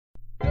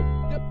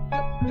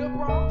the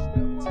Bronx,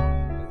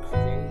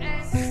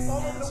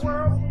 all over the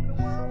world,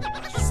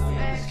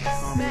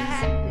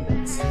 Manhattan,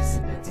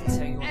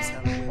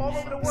 all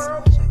over the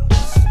world.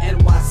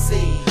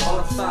 NYC, all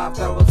the 5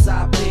 boroughs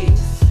I be.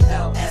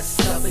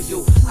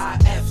 LSW,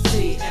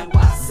 IFT,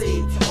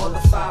 NYC, all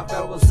the 5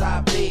 boroughs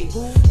I be.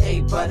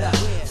 A butter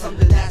from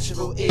the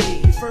natural E.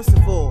 First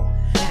of all,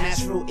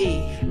 natural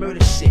E,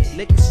 murder shit,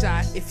 lick a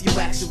shot if you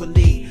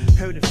actually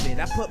heard of it.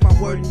 I put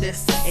my word in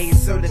this, a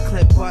insert a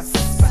clip bust.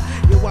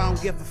 Yo, I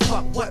don't give a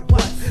fuck, what,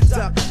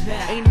 duck.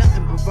 Ain't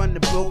nothing but run the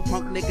broke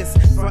punk niggas,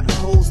 frontin'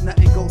 hoes,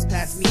 nothing goes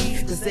past me.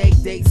 Cause every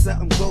day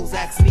something goes,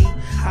 ask me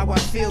how I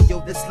feel,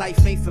 yo, this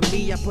life ain't for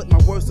me. I put my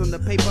words on the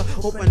paper,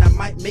 hoping I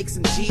might make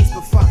some G's,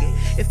 but fuck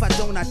it. If I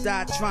don't, I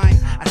die trying.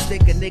 I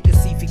stick a nigga,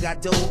 see if he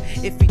got dough.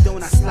 If he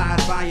don't, I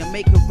slide by him,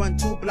 make him run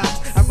 2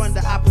 blocks. I run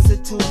the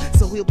opposite too,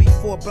 so he'll be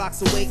 4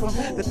 blocks away from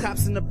the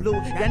cops in the blue.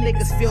 Y'all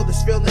niggas feel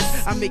this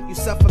realness. I make you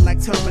suffer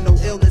like terminal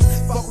illness.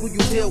 Fuck who you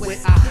deal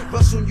with, I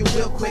rush on you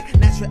real quick.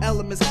 Natural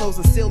elements close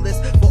and seal this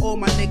for all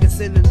my niggas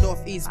in the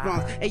Northeast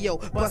Bronx. Hey yo,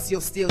 bust your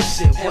steel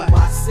shit. What?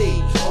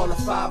 NYC, all the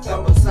 5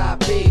 boroughs I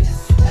be.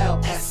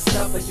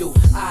 LSW,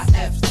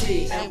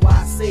 IFT,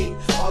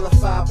 NYC, all the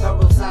 5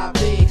 boroughs I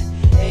be.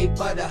 A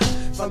butter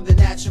from the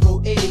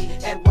natural E.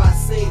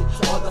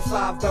 NYC, all the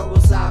 5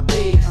 boroughs I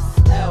be.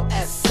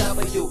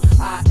 LSW,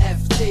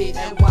 IFT,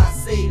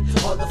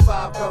 NYC, all the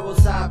 5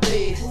 boroughs I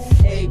be.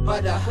 A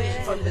butter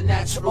from the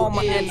natural E. All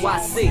my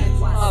NYC,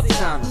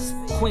 Uptowners,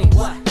 Queens,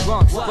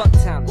 Bronx,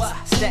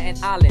 Bucktowners,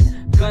 Staten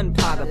Island,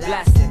 gunpowder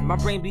blasting. My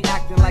brain be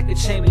acting like a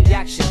chain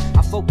reaction.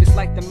 I focus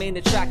like the main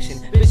attraction.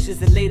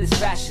 Bitches in latest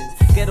fashions,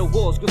 ghetto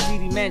walls,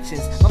 graffiti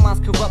mansions. My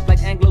mind's corrupt like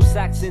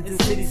Anglo-Saxons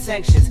and city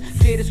sanctions.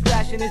 Creators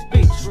crashing this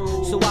beat,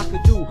 so I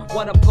could do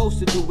what I'm supposed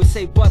to do. With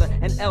say butter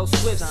and L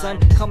Swift, son,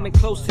 coming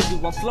close to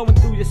you. I'm flowing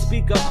through your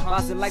speaker,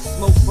 rising like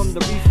smoke from the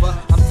reefer.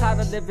 I'm tired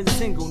of living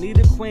single, need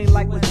a queen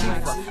like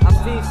Latifah. I'm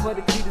fiend for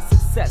the key to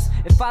success.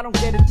 If I don't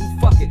get it, then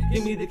fuck it.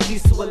 Give me the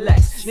keys to a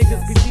Lex.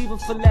 Niggas be leaving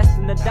for less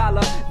than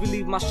 $1.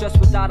 Relieve my stress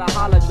without a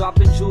holler,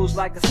 dropping jewels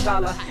like a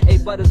scholar. A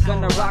butter's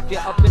gonna rock you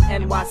up in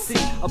NYC,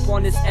 up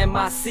on this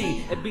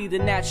MIC. It be the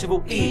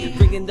natural E,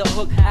 bringing the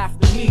hook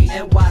after me.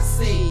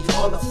 NYC,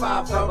 all the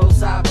 5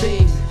 boroughs I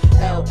be.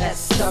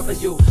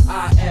 LSW,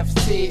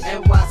 IFT,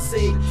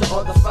 NYC,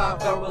 all the 5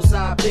 boroughs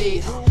I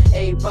be.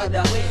 A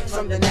butter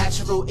from the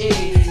natural E.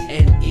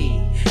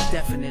 N-E,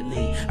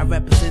 definitely, I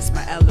represents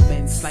my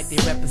elements like they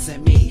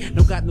represent me.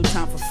 Don't got no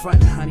time for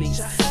frontin', honey.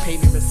 Pay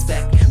me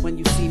respect when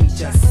you see me,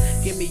 just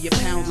give me your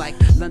pound like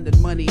London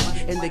money.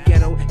 In the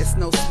ghetto, it's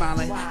no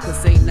smiling,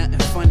 cause ain't nothing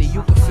funny.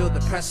 You can feel the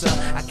pressure,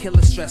 I kill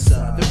a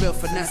stressor, the real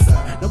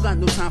finesser. Don't got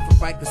no time for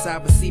fight, cause I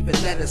receiving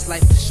letters.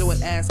 Life is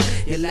short as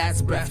your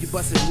last breath. You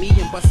bustin' me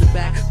and bustin'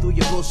 back through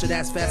your bullshit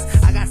ass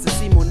fast. I got to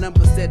see more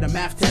numbers than the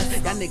math test.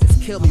 Y'all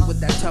niggas kill me with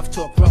that tough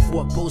talk, rough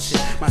walk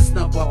bullshit. My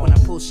snub walk when I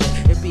pull shit,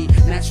 it be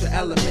natural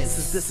elements,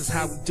 cause this is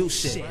how we do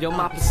shit. Yo,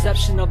 my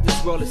perception of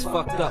this world is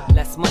fucked up.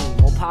 Less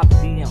money, more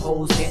poverty, and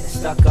hoes getting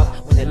stuck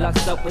up. When they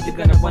luck's up, where they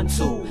gonna run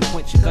to?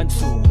 Point your gun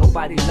to.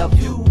 Nobody love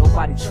you,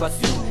 nobody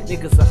trust you.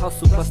 Niggas a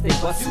hustle, plus they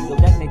bust you. Yo,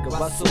 that nigga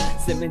Russell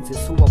Simmons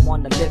is who I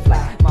wanna live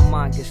like. My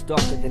mind gets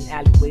darker than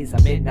alleyways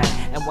at midnight.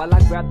 And while I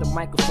grab the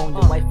microphone,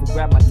 your wife will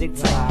grab my dick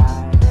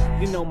tight.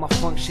 You know my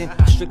function,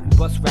 I strictly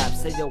bust rap.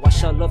 Say yo, I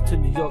show love to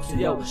New York, so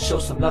yo, show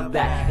some love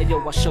back. And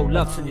yo, I show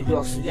love to New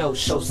York, so yo,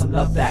 show some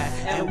love back.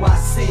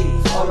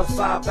 NYC, all the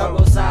 5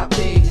 boroughs I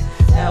be.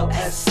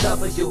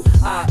 LSW,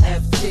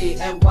 IFT,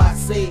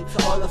 NYC,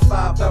 all the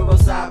 5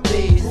 boroughs I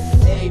be.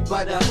 A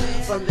butter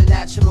from the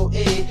natural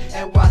E.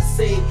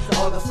 NYC,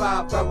 all the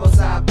 5 boroughs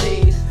I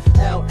be.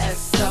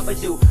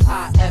 LSW,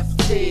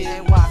 IFT,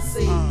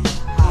 NYC.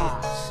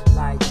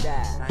 Like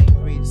that. Night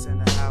Breeze in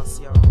the house,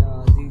 yo.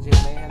 DJ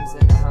Mayhem's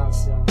in the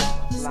house, yo.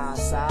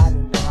 Blindside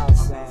in the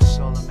house, yo.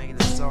 Charlemagne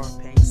and Zara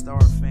Payne,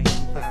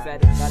 Starfame.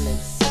 Prophetic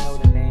Ballads, you know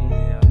the name.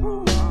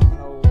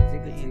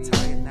 The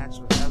entire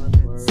natural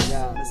elements.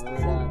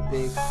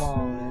 Big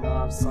phone, you know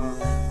what I'm saying?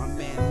 My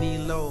man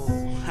Nilo,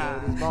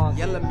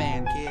 Yellow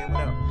Man, kid,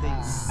 what up,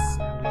 please?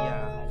 We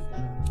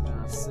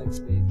out. 6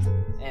 big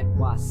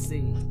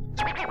NYC.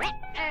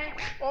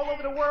 All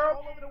over the world.